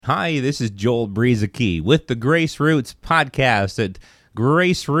Hi, this is Joel Briezeke with the Grace Roots podcast at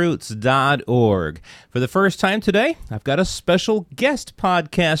graceroots.org. For the first time today, I've got a special guest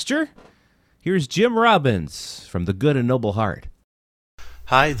podcaster. Here's Jim Robbins from The Good and Noble Heart.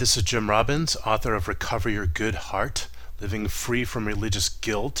 Hi, this is Jim Robbins, author of Recover Your Good Heart, Living Free from Religious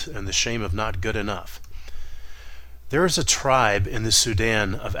Guilt and the Shame of Not Good Enough. There is a tribe in the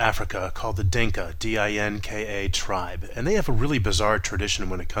Sudan of Africa called the Dinka, D-I-N-K-A tribe, and they have a really bizarre tradition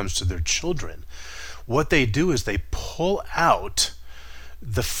when it comes to their children. What they do is they pull out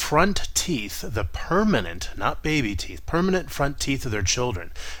the front teeth, the permanent, not baby teeth, permanent front teeth of their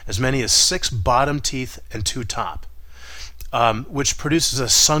children, as many as 6 bottom teeth and 2 top, which produces a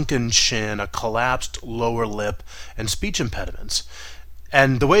sunken chin, a collapsed lower lip, and speech impediments.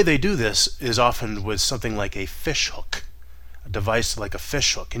 And the way they do this is often with something like a fish hook, a device like a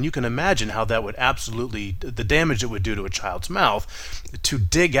fish hook. And you can imagine how that would absolutely, the damage it would do to a child's mouth to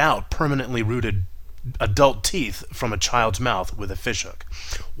dig out permanently rooted adult teeth from a child's mouth with a fish hook.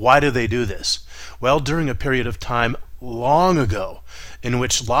 Why do they do this? Well, during a period of time long ago in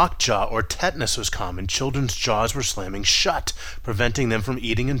which lockjaw or tetanus was common, children's jaws were slamming shut, preventing them from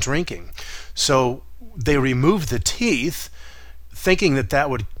eating and drinking. So they removed the teeth, thinking that that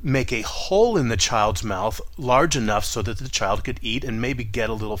would make a hole in the child's mouth large enough so that the child could eat and maybe get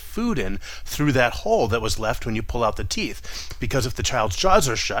a little food in through that hole that was left when you pull out the teeth. Because if the child's jaws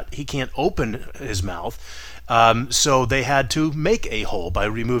are shut, he can't open his mouth. So they had to make a hole by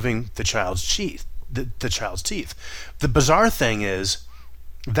removing the child's teeth. The child's teeth. The bizarre thing is,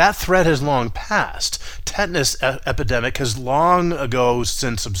 that threat has long passed. Tetanus epidemic has long ago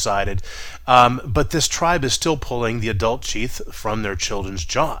since subsided, but this tribe is still pulling the adult teeth from their children's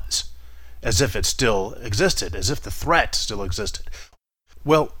jaws, as if it still existed, as if the threat still existed.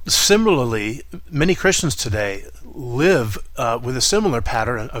 Well, similarly, many Christians today live with a similar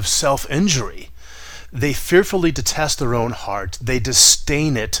pattern of self-injury. They fearfully detest their own heart. They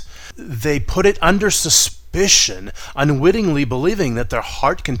disdain it. They put it under suspicion, unwittingly believing that their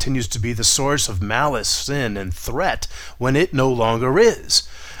heart continues to be the source of malice, sin, and threat when it no longer is.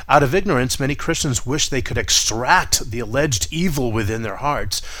 Out of ignorance, many Christians wish they could extract the alleged evil within their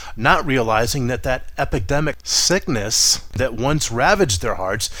hearts, not realizing that that epidemic sickness that once ravaged their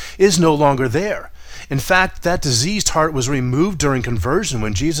hearts is no longer there. In fact, that diseased heart was removed during conversion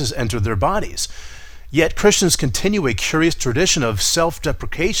when Jesus entered their bodies. Yet Christians continue a curious tradition of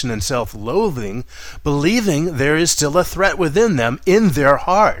self-deprecation and self-loathing, believing there is still a threat within them in their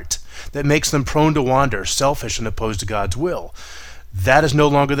heart that makes them prone to wander, selfish and opposed to God's will. That is no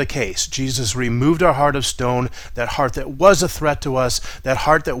longer the case. Jesus removed our heart of stone, that heart that was a threat to us, that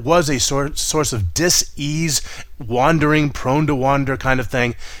heart that was a source of dis-ease, wandering, prone to wander kind of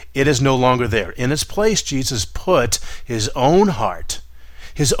thing. It is no longer there. In its place, Jesus put his own heart,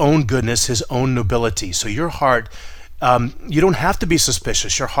 his own goodness, his own nobility. So your heart, you don't have to be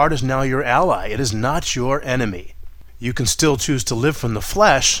suspicious. Your heart is now your ally. It is not your enemy. You can still choose to live from the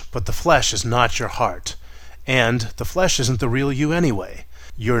flesh, but the flesh is not your heart. And the flesh isn't the real you anyway.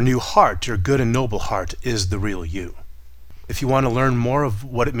 Your new heart, your good and noble heart, is the real you. If you want to learn more of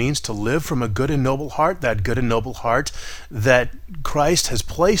what it means to live from a good and noble heart, that good and noble heart that Christ has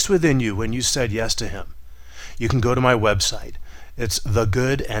placed within you when you said yes to him, you can go to my website. It's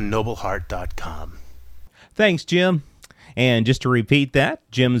thegoodandnobleheart.com. Thanks, Jim. And just to repeat that,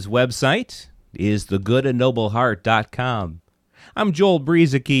 Jim's website is thegoodandnobleheart.com. I'm Joel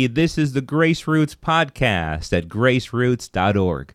Briezeke. This is the Grace Roots podcast at graceroots.org.